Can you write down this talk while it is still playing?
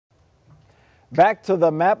Back to the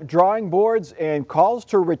map drawing boards and calls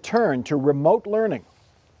to return to remote learning.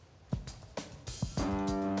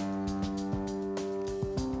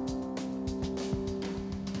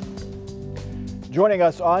 Joining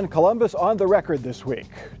us on Columbus on the Record this week,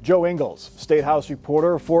 Joe Ingles, statehouse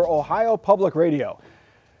reporter for Ohio Public Radio,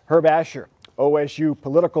 Herb Asher, OSU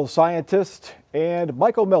political scientist, and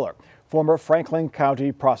Michael Miller, former Franklin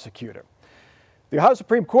County Prosecutor. The Ohio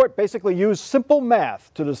Supreme Court basically used simple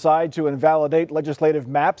math to decide to invalidate legislative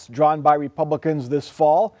maps drawn by Republicans this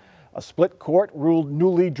fall. A split court ruled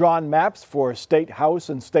newly drawn maps for state House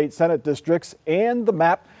and state Senate districts and the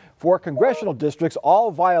map for congressional districts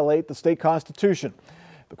all violate the state constitution.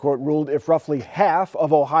 The court ruled if roughly half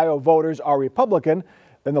of Ohio voters are Republican,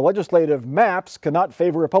 then the legislative maps cannot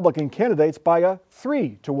favor Republican candidates by a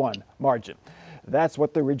 3-to-1 margin. That's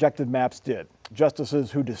what the rejected maps did.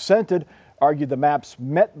 Justices who dissented argued the maps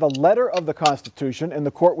met the letter of the Constitution and the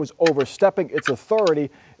court was overstepping its authority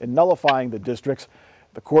in nullifying the districts.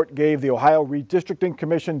 The court gave the Ohio Redistricting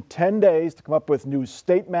Commission 10 days to come up with new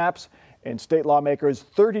state maps and state lawmakers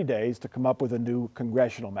 30 days to come up with a new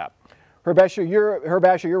congressional map. Herb Asher, you're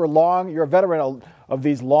a veteran of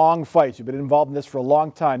these long fights. You've been involved in this for a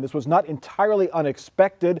long time. This was not entirely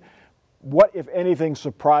unexpected. What, if anything,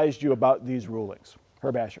 surprised you about these rulings?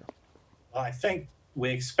 Herb Asher. I think we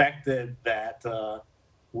expected that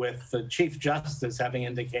with the Chief Justice having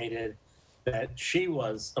indicated that she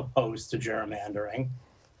was opposed to gerrymandering,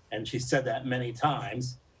 and she said that many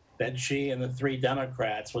times, that she and the 3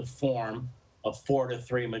 Democrats would form a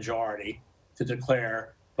 4-to-3 majority to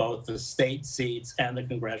declare both the state seats and the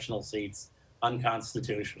congressional seats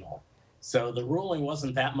unconstitutional. So the ruling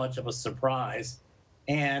wasn't that much of a surprise.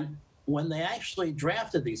 And when they actually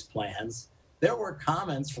drafted these plans, there were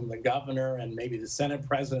comments from the governor and maybe the Senate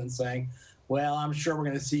president saying, well, I'm sure we're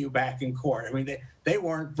going to see you back in court. I mean, they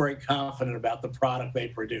weren't very confident about the product they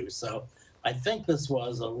produced. So I think this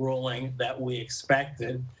was a ruling that we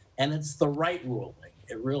expected, and it's the right ruling.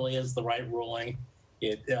 It really is the right ruling.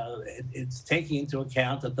 It's taking into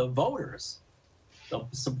account that the voters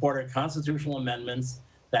supported constitutional amendments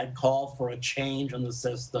that call for a change in the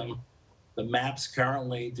system. The maps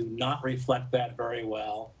currently do not reflect that very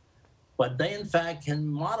well, but they in fact can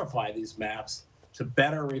modify these maps to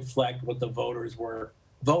better reflect what the voters were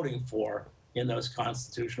voting for in those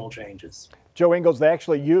constitutional changes. Joe Ingles, they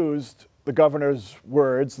actually used the governor's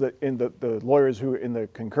words that in the lawyers who in the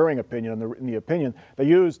concurring opinion, in the opinion, they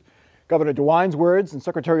used Governor DeWine's words and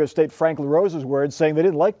Secretary of State Frank LaRosa's words saying they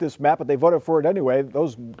didn't like this map, but they voted for it anyway.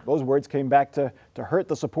 Those words came back to hurt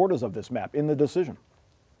the supporters of this map in the decision.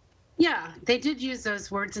 Yeah, they did use those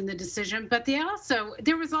words in the decision, but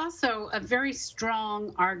there was also a very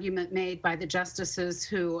strong argument made by the justices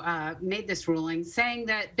who made this ruling, saying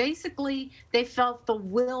that basically they felt the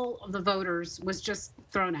will of the voters was just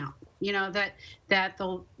thrown out. You know, that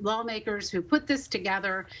the lawmakers who put this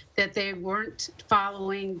together, that they weren't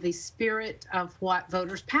following the spirit of what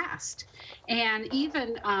voters passed. And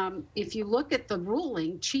even if you look at the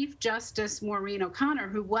ruling, Chief Justice Maureen O'Connor,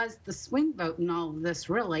 who was the swing vote in all of this,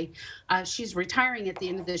 really, she's retiring at the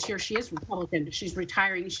end of this year. She is Republican. She's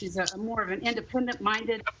retiring. She's a more of an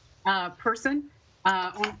independent-minded person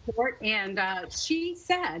on court. And she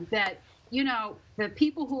said that, you know, the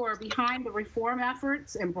people who are behind the reform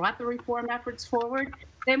efforts and brought the reform efforts forward,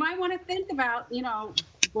 they might want to think about, you know,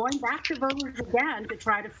 going back to voters again to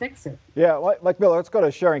try to fix it. Yeah, Mike Miller, let's go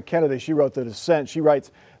to Sharon Kennedy. She wrote the dissent. She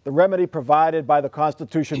writes, the remedy provided by the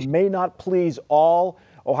Constitution may not please all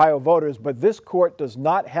Ohio voters, but this court does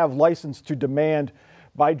not have license to demand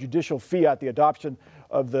by judicial fiat the adoption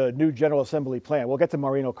of the new General Assembly plan. We'll get to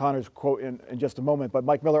Maureen O'Connor's quote in just a moment, but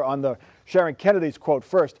Mike Miller, on the Sharon Kennedy's quote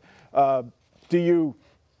first, do you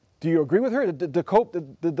agree with her? Did the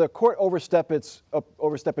court overstep its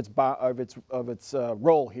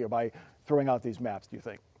role here by throwing out these maps? Do you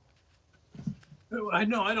think? I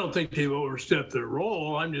don't think they've overstepped their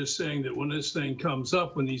role. I'm just saying that when this thing comes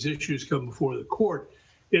up, when these issues come before the court,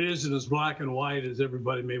 it isn't as black and white as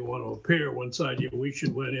everybody may want to appear. One side, we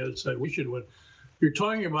should win; the other side, we should win. You're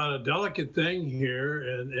talking about a delicate thing here,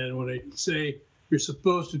 and when they say you're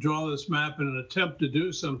supposed to draw this map in an attempt to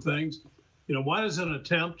do some things, you know, what is an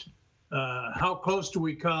attempt? How close do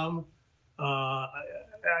we come?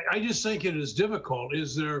 I just think it is difficult.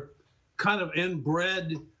 Is there kind of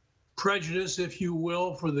inbred prejudice, if you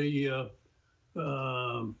will, for the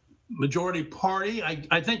majority party?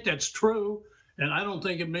 I think that's true, and I don't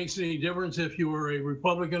think it makes any difference if you are a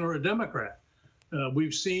Republican or a Democrat.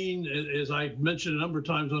 We've seen, as I mentioned a number of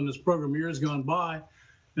times on this program, years gone by,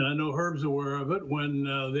 and I know Herb's aware of it, when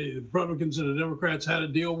the Republicans and the Democrats had a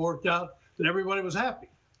deal worked out, that everybody was happy.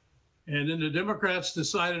 And then the Democrats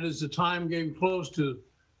decided as the time came close to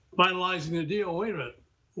finalizing the deal, wait a minute,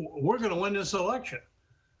 we're going to win this election.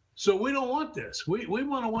 So we don't want this. We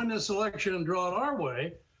want to win this election and draw it our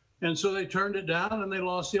way. And so they turned it down and they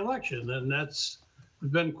lost the election. And that's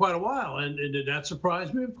been quite a while. And did that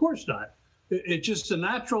surprise me? Of course not. It's just a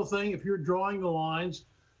natural thing. If you're drawing the lines,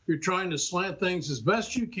 you're trying to slant things as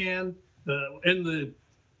best you can in the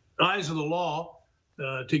eyes of the law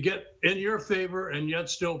to get in your favor and yet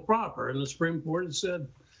still proper. And the Supreme Court has said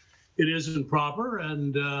it isn't proper.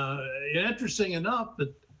 And interesting enough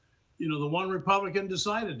that, the one Republican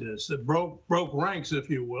decided this, that broke ranks, if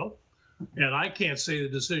you will. And I can't say the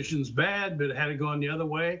decision's bad, but had it gone the other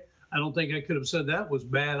way, I don't think I could have said that was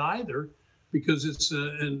bad either, because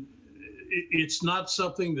it's not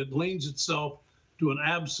something that leans itself to an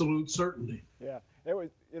absolute certainty. Yeah, it was.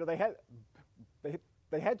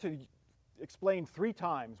 They had to explain 3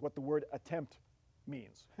 times what the word attempt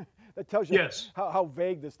means. That tells you how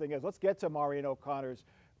vague this thing is. Let's get to Maureen O'Connor's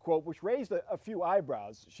quote, which raised a few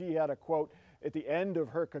eyebrows. She had a quote at the end of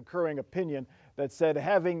her concurring opinion that said,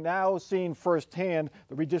 having now seen firsthand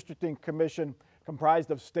the redistricting commission comprised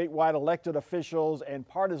of statewide elected officials and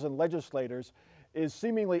partisan legislators is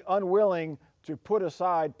seemingly unwilling to put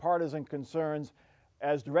aside partisan concerns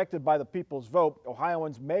as directed by the people's vote,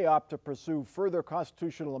 Ohioans may opt to pursue further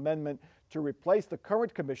constitutional amendment to replace the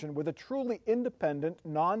current commission with a truly independent,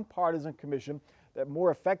 nonpartisan commission that more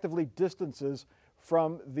effectively distances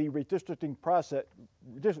from the redistricting process,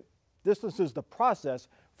 distances the process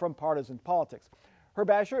from partisan politics.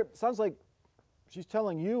 Herb Asher, it sounds like she's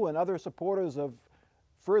telling you and other supporters of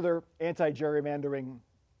further anti-gerrymandering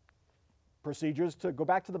procedures to go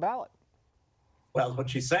back to the ballot. Well,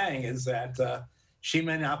 what she's saying is that she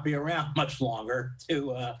may not be around much longer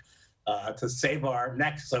to save our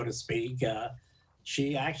neck, so to speak.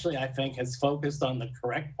 She actually, I think, has focused on the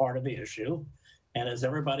correct part of the issue. And as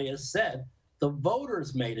everybody has said, the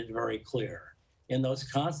voters made it very clear in those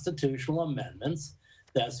constitutional amendments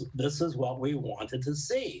that this is what we wanted to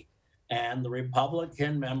see. And the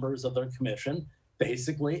Republican members of the commission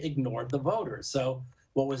basically ignored the voters. So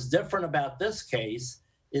what was different about this case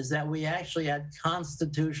is that we actually had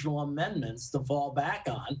constitutional amendments to fall back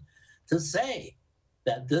on to say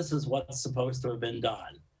that this is what's supposed to have been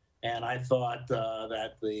done. And I thought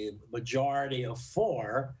that the majority of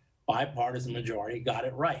 4, bipartisan majority, got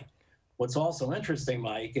it right. What's also interesting,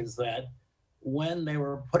 Mike, is that when they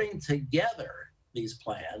were putting together these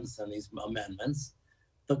plans and these amendments,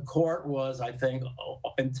 the court was, I think,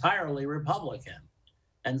 entirely Republican.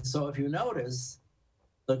 And so if you notice,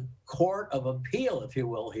 the Court of Appeal, if you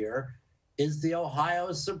will, here is the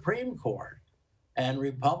Ohio Supreme Court. And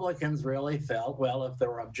Republicans really felt, well, if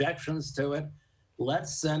there were objections to it,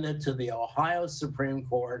 let's send it to the Ohio Supreme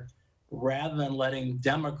Court rather than letting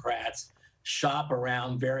Democrats shop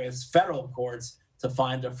around various federal courts to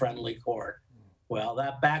find a friendly court. Well,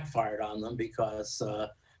 that backfired on them because the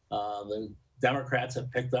Democrats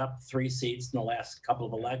have picked up 3 seats in the last couple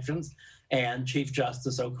of elections, and Chief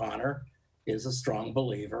Justice O'Connor is a strong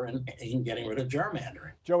believer in getting rid of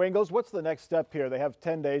gerrymandering. Joe Ingles, what's the next step here? They have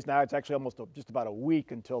 10 days now. It's actually almost just about a week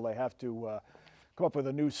until they have to come up with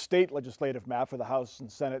a new state legislative map for the House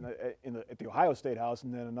and Senate at the Ohio State House,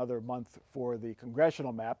 and then another month for the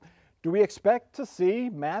Congressional map. Do we expect to see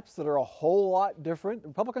maps that are a whole lot different? The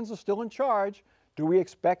Republicans are still in charge. Do we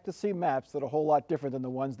expect to see maps that are a whole lot different than the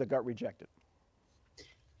ones that got rejected?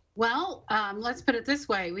 Well, let's put it this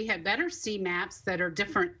way. We had better see maps that are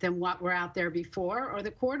different than what were out there before, or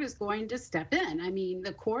the court is going to step in. I mean,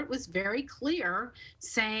 the court was very clear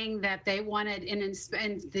saying that they wanted, in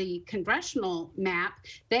the congressional map,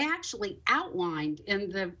 they actually outlined in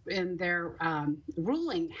their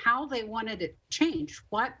ruling how they wanted it changed,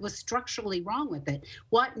 what was structurally wrong with it,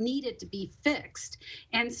 what needed to be fixed.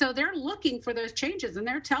 And so they're looking for those changes, and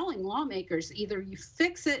they're telling lawmakers, either you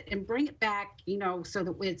fix it and bring it back, so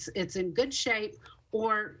that it's in good shape,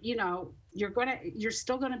 or you're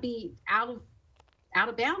still gonna be out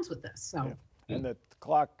of bounds with this. So yeah. And the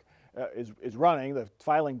clock is running. The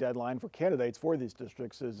filing deadline for candidates for these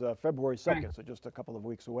districts is February 2nd, right. So just a couple of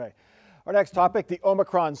weeks away. Our next topic, the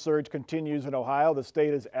Omicron surge continues in Ohio. The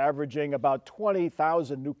state is averaging about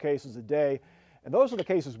 20,000 new cases a day, and those are the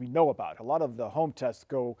cases we know about. A lot of the home tests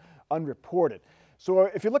go unreported. So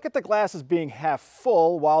if you look at the glass as being half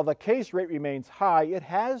full, while the case rate remains high, it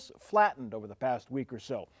has flattened over the past week or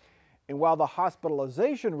so. And while the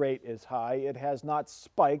hospitalization rate is high, it has not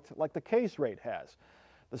spiked like the case rate has.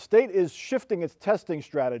 The state is shifting its testing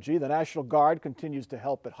strategy. The National Guard continues to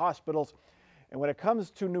help at hospitals. And when it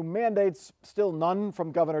comes to new mandates, still none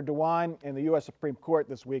from Governor DeWine, and the U.S. Supreme Court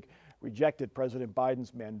this week rejected President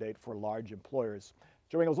Biden's mandate for large employers.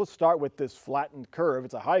 Joe Ingles, let's start with this flattened curve.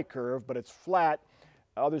 It's a high curve, but it's flat.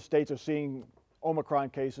 Other states are seeing Omicron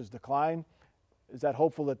cases decline. Is that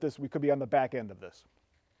hopeful that we could be on the back end of this?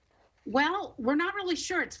 Well, we're not really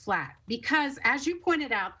sure it's flat because, as you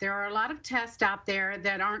pointed out, there are a lot of tests out there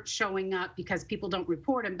that aren't showing up because people don't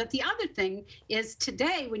report them. But the other thing is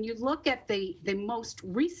today, when you look at the most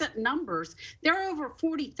recent numbers, there are over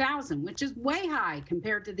 40,000, which is way high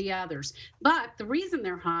compared to the others. But the reason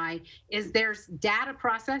they're high is there's data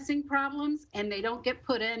processing problems and they don't get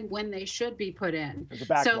put in when they should be put in. There's a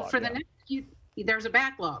backlog, so for the next few, there's a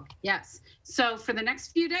backlog, yes. So for the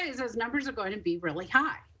next few days, those numbers are going to be really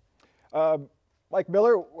high. Mike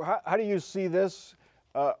Miller, how do you see this?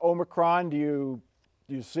 Omicron, do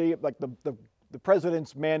you see like the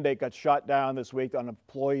president's mandate got shot down this week on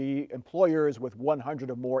employers with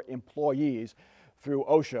 100 or more employees through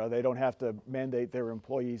OSHA. They don't have to mandate their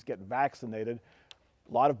employees get vaccinated.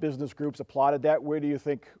 A lot of business groups applauded that. What do you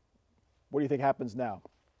think happens now?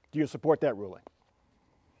 Do you support that ruling?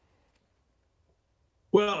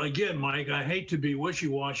 Well, again, Mike, I hate to be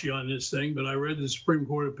wishy-washy on this thing, but I read the Supreme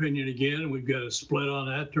Court opinion again, and we've got a split on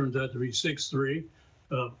that. Turns out to be 6-3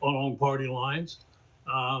 along party lines.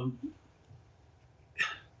 I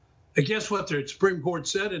guess what the Supreme Court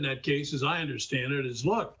said in that case, as I understand it, is,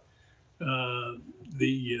 look,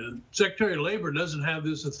 the Secretary of Labor doesn't have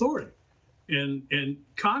this authority, and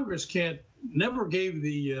Congress never gave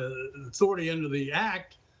the authority under the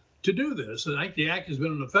Act to do this. And I think the Act has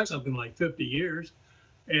been in effect something like 50 years.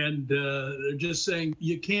 And they're just saying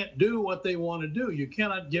you can't do what they want to do. You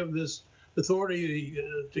cannot give this authority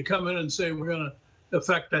to come in and say we're going to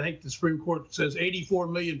affect, I think the Supreme Court says 84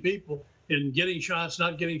 million people in getting shots,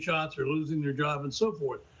 not getting shots, or losing their job and so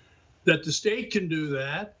forth. That the state can do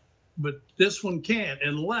that, but this one can't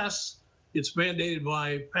unless it's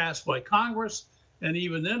mandated passed by Congress. And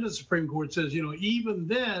even then the Supreme Court says, even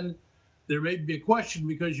then there may be a question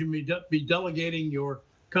because you may be delegating your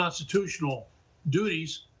constitutional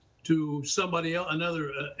duties to somebody else,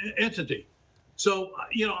 another entity. So,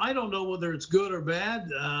 I don't know whether it's good or bad.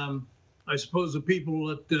 I suppose the people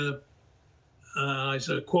that I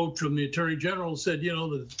saw a quote from the Attorney General said,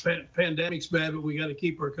 the pandemic's bad, but we got to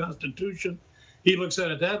keep our Constitution. He looks at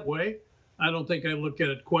it that way. I don't think I look at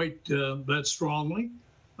it quite that strongly.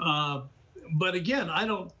 But again, I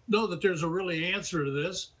don't know that there's a really answer to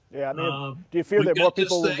this. Yeah, I mean, do you fear that more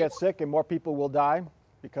people will get sick and more people will die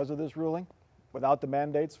because of this ruling? Without the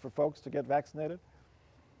mandates for folks to get vaccinated?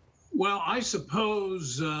 Well, I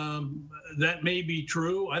suppose that may be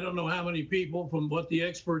true. I don't know how many people, from what the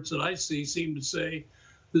experts that I see, seem to say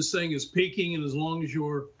this thing is peaking, and as long as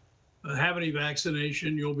you have any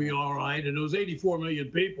vaccination, you'll be all right. And those 84 million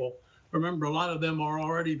people, remember, a lot of them are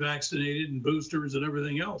already vaccinated and boosters and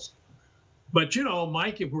everything else. But,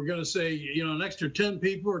 Mike, if we're going to say, an extra 10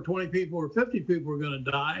 people or 20 people or 50 people are going to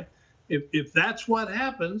die, if that's what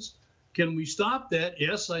happens, can we stop that?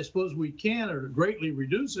 Yes, I suppose we can, or greatly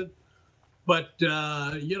reduce it. But,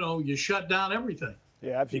 you shut down everything.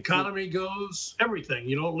 Yeah, the economy goes, everything.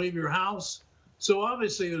 You don't leave your house. So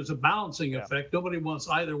obviously there's a balancing effect. Nobody wants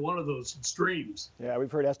either one of those extremes. Yeah,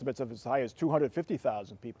 we've heard estimates of as high as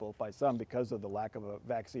 250,000 people by some because of the lack of a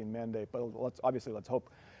vaccine mandate. But let's hope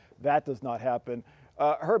that does not happen.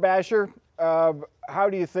 Herb Asher, how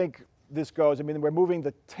do you think this goes? I mean, we're moving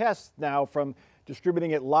the test now from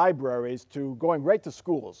distributing at libraries to going right to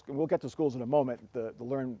schools. And we'll get to schools in a moment, the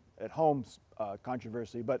learn at home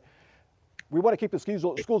controversy. But we want to keep the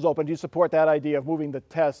schools open. Do you support that idea of moving the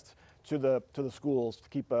test to the schools to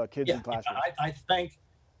keep kids in classrooms? I think,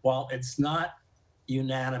 while it's not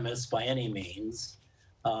unanimous by any means,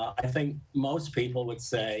 I think most people would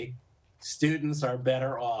say students are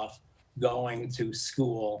better off going to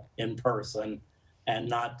school in person and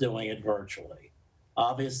not doing it virtually.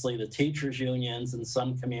 Obviously, the teachers' unions in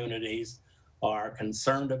some communities are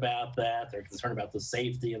concerned about that. They're concerned about the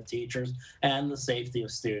safety of teachers and the safety of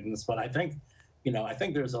students. But I think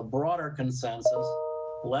there's a broader consensus.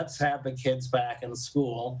 Let's have the kids back in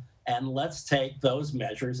school, and let's take those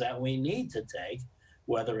measures that we need to take,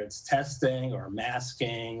 whether it's testing or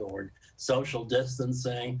masking or social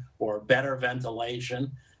distancing or better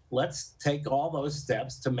ventilation. Let's take all those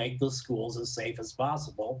steps to make the schools as safe as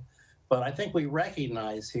possible. But I think we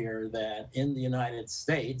recognize here that in the United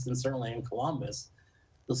States, and certainly in Columbus,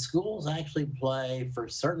 the schools actually play, for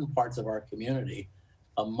certain parts of our community,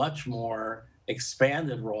 a much more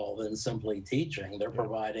expanded role than simply teaching. They're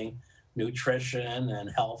providing nutrition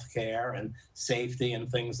and health care and safety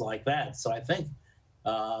and things like that. So I think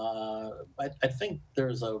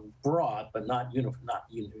there's a broad but not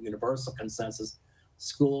universal consensus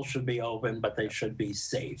schools should be open, but they should be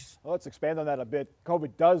safe. Well, let's expand on that a bit.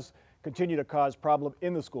 COVID does continue to cause problem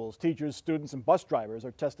in the schools. Teachers, students, and bus drivers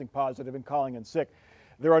are testing positive and calling in sick.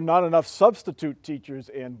 There are not enough substitute teachers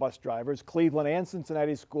and bus drivers. Cleveland and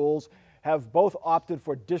Cincinnati schools have both opted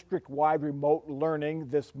for district-wide remote learning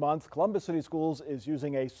this month. Columbus City Schools is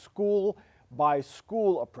using a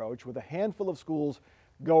school-by-school approach with a handful of schools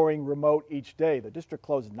going remote each day. The district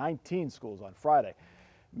closed 19 schools on Friday.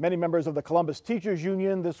 Many members of the Columbus Teachers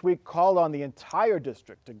Union this week called on the entire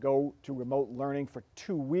district to go to remote learning for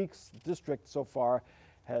 2 weeks. The district so far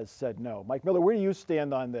has said no. Mike Miller, where do you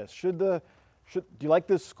stand on this? Do you like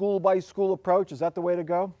this school-by-school approach? Is that the way to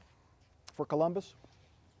go for Columbus?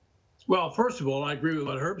 Well, first of all, I agree with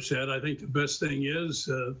what Herb said. I think the best thing is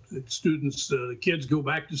that kids go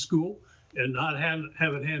back to school and not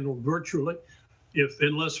have it handled virtually,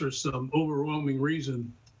 unless there's some overwhelming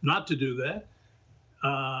reason not to do that.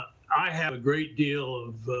 I have a great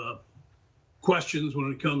deal of questions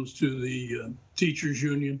when it comes to the teachers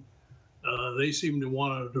union. They seem to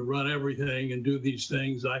want to run everything and do these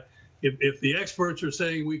things. If the experts are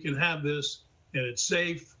saying we can have this and it's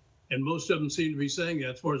safe, and most of them seem to be saying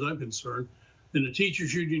that as far as I'm concerned, then the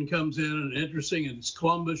teachers union comes in and interesting, and it's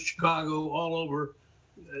Columbus, Chicago, all over,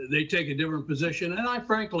 they take a different position. And I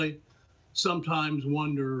frankly sometimes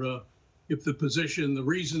wonder if the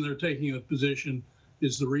reason they're taking a position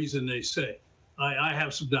is the reason they say. I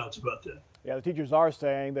have some doubts about that. Yeah, the teachers are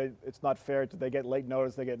saying that it's not fair that they get late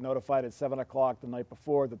notice. They get notified at 7 o'clock the night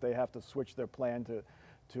before that they have to switch their plan to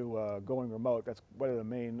going remote. That's one of the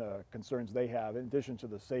main concerns they have, in addition to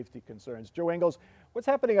the safety concerns. Joe Ingles, what's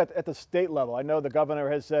happening at the state level? I know the governor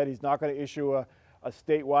has said he's not going to issue a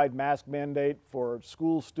statewide mask mandate for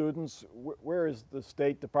school students. Where is the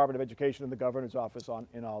State Department of Education and the governor's office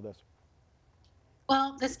in all this?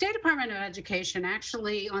 Well, the State Department of Education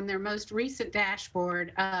actually, on their most recent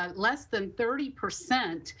dashboard, less than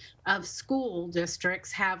 30% of school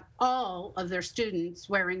districts have all of their students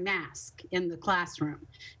wearing masks in the classroom.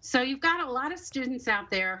 So you've got a lot of students out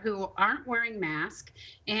there who aren't wearing masks,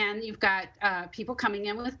 and you've got people coming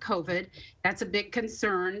in with COVID. That's a big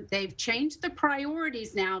concern. They've changed the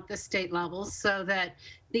priorities now at the state level so that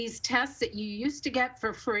these tests that you used to get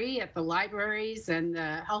for free at the libraries and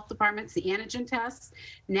the health departments, the antigen tests,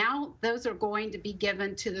 now those are going to be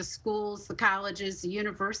given to the schools, the colleges, the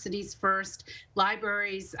universities first,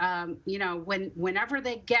 libraries. Whenever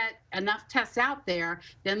they get enough tests out there,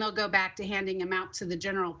 then they'll go back to handing them out to the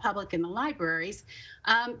general public in the libraries.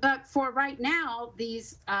 But for right now,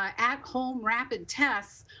 these at-home rapid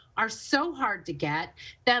tests are so hard to get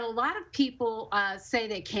that a lot of people say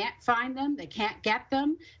they can't find them, they can't get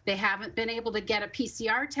them. They haven't been able to get a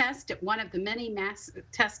PCR test at one of the many mass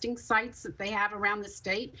testing sites that they have around the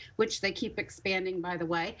state, which they keep expanding, by the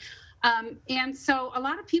way. And so a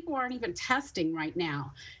lot of people aren't even testing right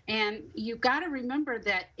now. And you've got to remember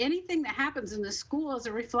that anything that happens in the school is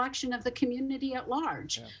a reflection of the community at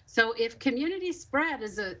large. Yeah. So if community spread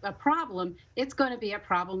is a problem, it's going to be a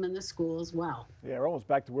problem in the school as well. Yeah, we're almost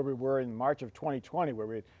back to where we were in March of 2020, where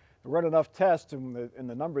there weren't enough tests and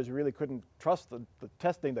the numbers, you really couldn't trust the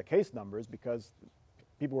testing, the case numbers, because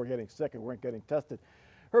people were getting sick and weren't getting tested.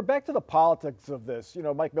 Herb, back to the politics of this. You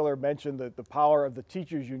know, Mike Miller mentioned the power of the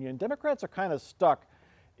teachers union. Democrats are kind of stuck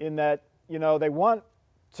in that, they want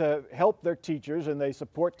to help their teachers and they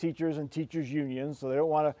support teachers and teachers unions, so they don't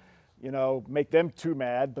want to, make them too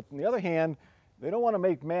mad. But on the other hand, they don't want to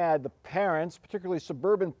make mad the parents, particularly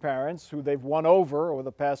suburban parents who they've won over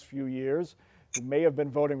the past few years, who may have been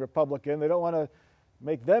voting Republican. They don't want to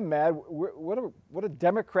make them mad. What are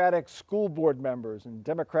Democratic school board members and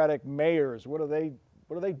Democratic mayors? What do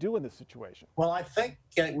they do in this situation? Well, I think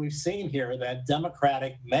we've seen here that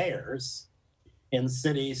Democratic mayors in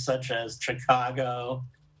cities such as Chicago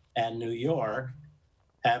and New York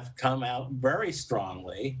have come out very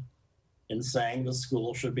strongly in saying the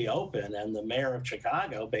school should be open. And the mayor of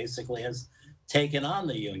Chicago basically has taken on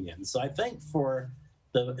the union. So I think for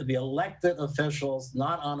the elected officials,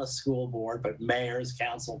 not on a school board, but mayors,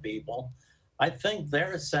 council people, I think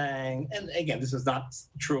they're saying, and again, this is not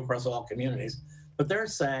true across all communities, but they're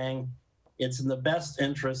saying it's in the best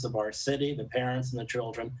interest of our city, the parents and the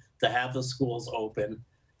children, to have the schools open.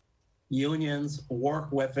 Unions,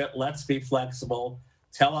 work with it. Let's be flexible.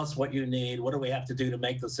 Tell us what you need. What do we have to do to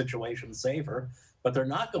make the situation safer? But they're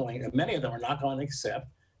not going, many of them are not going to accept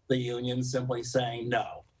the union simply saying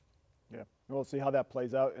no. Yeah, we'll see how that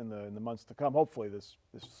plays out in the months to come. Hopefully this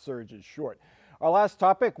surge is short. Our last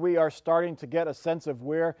topic, we are starting to get a sense of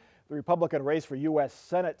where the Republican race for U.S.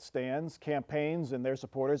 Senate stands. Campaigns and their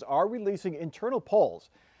supporters are releasing internal polls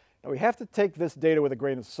Now, we have to take this data with a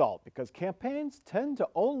grain of salt because campaigns tend to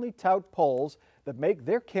only tout polls that make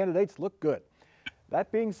their candidates look good.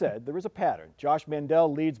 That being said, there is a pattern. Josh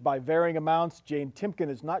Mandel leads by varying amounts. Jane Timken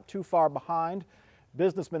is not too far behind.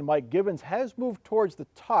 Businessman Mike Gibbons has moved towards the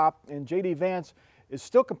top, and J.D. Vance is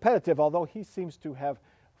still competitive, although he seems to have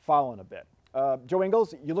fallen a bit. Joe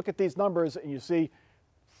Ingles, you look at these numbers and you see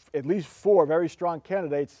at least 4 very strong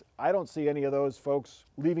candidates. I don't see any of those folks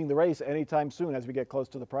leaving the race anytime soon as we get close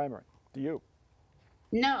to the primary. Do you?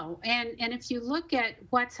 No, and if you look at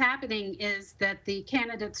what's happening is that the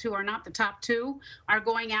candidates who are not the top 2 are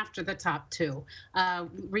going after the top 2.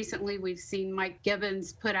 Recently, we've seen Mike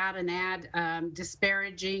Gibbons put out an ad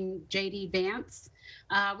disparaging J.D. Vance.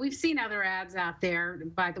 We've seen other ads out there,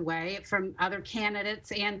 by the way, from other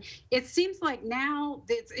candidates, and it seems like now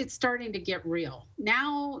it's starting to get real.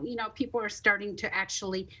 Now, people are starting to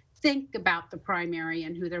actually think about the primary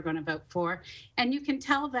and who they're going to vote for. And you can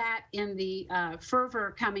tell that in the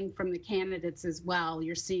fervor coming from the candidates as well.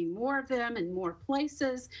 You're seeing more of them in more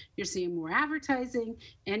places. You're seeing more advertising,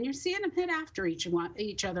 and you're seeing them hit after each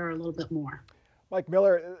other a little bit more. Mike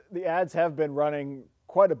Miller, the ads have been running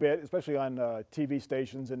quite a bit, especially on TV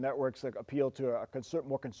stations and networks that appeal to a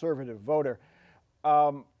more conservative voter.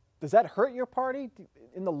 Does that hurt your party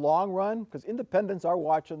in the long run? Because independents are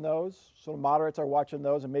watching those, so moderates are watching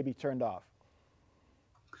those and maybe turned off.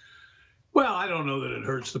 Well, I don't know that it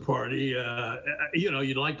hurts the party.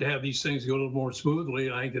 You'd like to have these things go a little more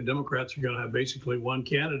smoothly. I think the Democrats are going to have basically one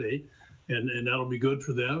candidate, and that'll be good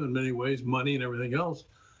for them in many ways, money and everything else.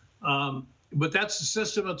 But that's the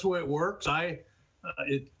system. That's the way it works.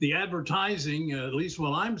 The advertising, at least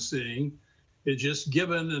what I'm seeing, is just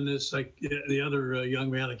given, and this like the other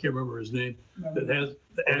young man, I can't remember his name, that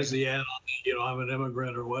has the ad on, I'm an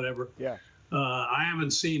immigrant or whatever. Yeah. I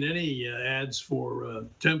haven't seen any ads for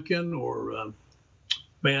Timken or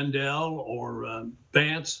Mandel or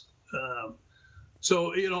Vance.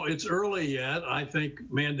 So, it's early yet. I think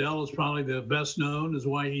Mandel is probably the best known, is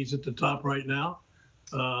why he's at the top right now.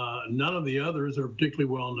 None of the others are particularly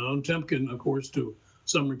well known. Timken, of course, to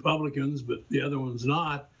some Republicans, but the other one's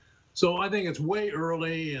not. So I think it's way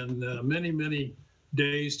early and many, many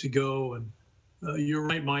days to go. And you're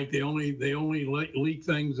right, Mike. They only leak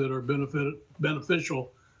things that are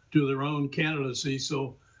beneficial to their own candidacy.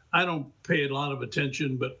 So I don't pay a lot of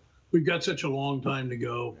attention, but we've got such a long time to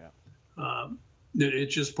go. Yeah. That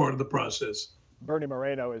it's just part of the process. Bernie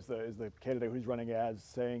Moreno is the candidate who's running ads,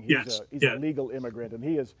 saying he's a legal immigrant, and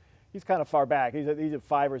he's kind of far back. He's at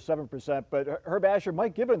 5 or 7%. But Herb Asher,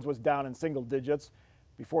 Mike Gibbons was down in single digits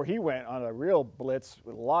before he went on a real blitz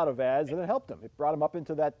with a lot of ads, and it helped him. It brought him up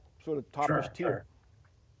into that sort of top-ish tier. Sure.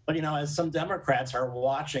 But, as some Democrats are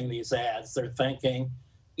watching these ads, they're thinking,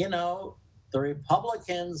 the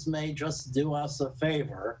Republicans may just do us a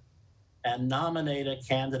favor and nominate a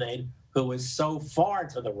candidate who is so far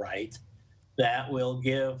to the right that will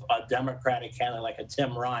give a Democratic candidate like a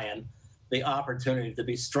Tim Ryan the opportunity to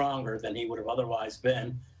be stronger than he would have otherwise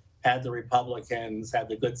been had the Republicans had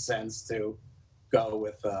the good sense to go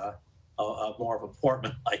with a more of a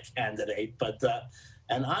Portman-like candidate. But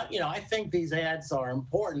I think these ads are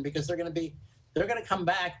important because they're going to come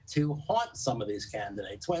back to haunt some of these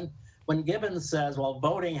candidates. When Gibbons says, well,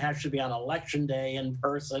 voting should be on election day in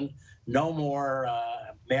person, no more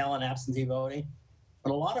mail-in absentee voting,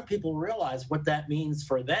 when a lot of people realize what that means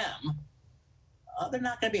for them, they're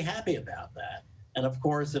not going to be happy about that. And of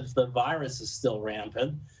course, if the virus is still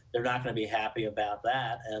rampant, they're not going to be happy about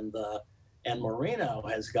that. And Moreno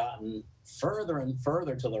has gotten further and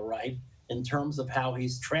further to the right in terms of how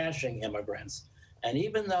he's trashing immigrants. And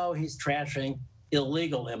even though he's trashing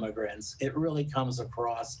illegal immigrants, it really comes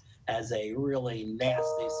across as a really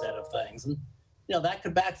nasty set of things. And, that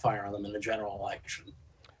could backfire on them in the general election.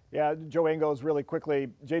 Yeah, Joe Ingles, really quickly,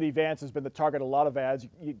 J.D. Vance has been the target of a lot of ads.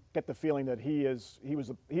 You get the feeling that he's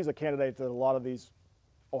a candidate that a lot of these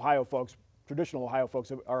traditional Ohio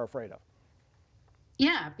folks are afraid of.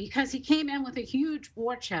 Yeah, because he came in with a huge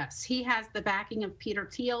war chest. He has the backing of Peter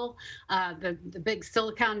Thiel, the big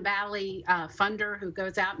Silicon Valley funder who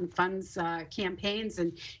goes out and funds campaigns.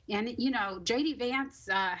 And J.D. Vance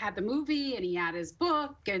had the movie and he had his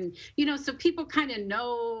book. And, so people kind of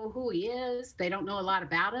know who he is. They don't know a lot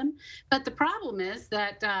about him. But the problem is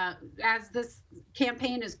that as this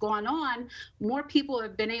campaign has gone on, more people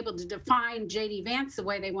have been able to define J.D. Vance the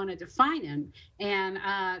way they want to define him. And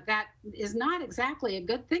that is not exactly a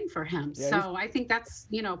good thing for him. Yeah, so I think that's,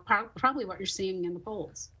 probably what you're seeing in the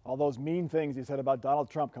polls. All those mean things he said about Donald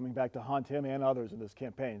Trump coming back to haunt him and others in this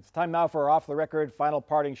campaign. It's time now for our off-the-record final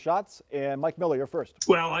parting shots. And Mike Miller, you're first.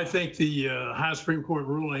 Well, I think the House Supreme Court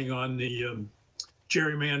ruling on the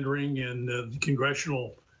gerrymandering and the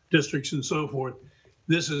congressional districts and so forth.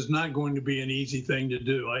 This is not going to be an easy thing to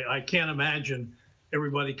do. I can't imagine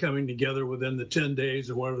everybody coming together within the 10 days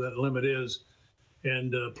or whatever that limit is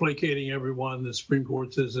and placating everyone. The Supreme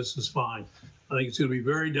Court says this is fine. I think it's going to be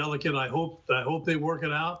very delicate. I hope they work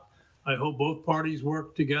it out. I hope both parties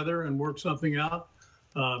work together and work something out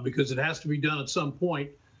because it has to be done at some point.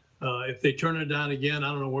 If they turn it down again,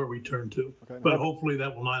 I don't know where we turn to, but hopefully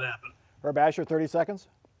that will not happen. Herb Asher, 30 seconds.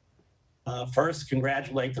 First,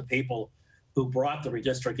 congratulate the people who brought the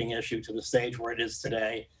redistricting issue to the stage where it is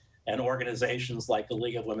today, and organizations like the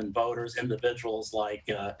League of Women Voters, individuals like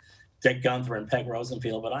Dick Gunther and Peg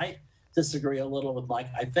Rosenfield. But I disagree a little with Mike.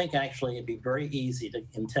 I think actually it'd be very easy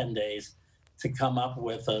in 10 days to come up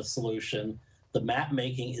with a solution. The map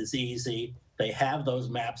making is easy. They have those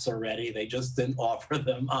maps already. They just didn't offer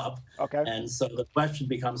them up. Okay. And so the question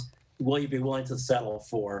becomes, will you be willing to settle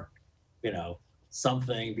for,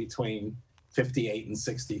 something between 58 and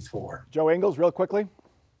 64? Joe Ingles, real quickly.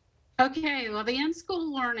 Okay, well, the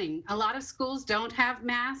in-school learning, a lot of schools don't have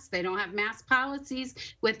masks. They don't have mask policies.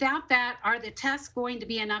 Without that, are the tests going to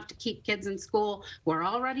be enough to keep kids in school? We're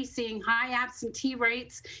already seeing high absentee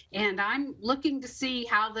rates, and I'm looking to see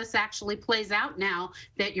how this actually plays out now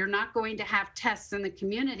that you're not going to have tests in the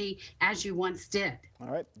community as you once did. All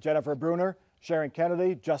right, Jennifer Bruner, Sharon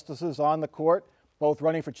Kennedy, justices on the court, both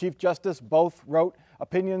running for Chief Justice, both wrote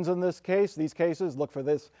opinions in this case. These cases look for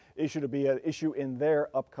this issue to be an issue in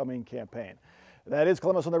their upcoming campaign. That is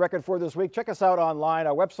Columbus on the Record for this week. Check us out online.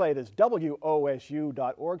 Our website is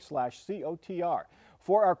wosu.org/COTR.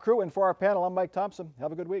 For our crew and for our panel, I'm Mike Thompson.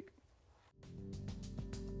 Have a good week.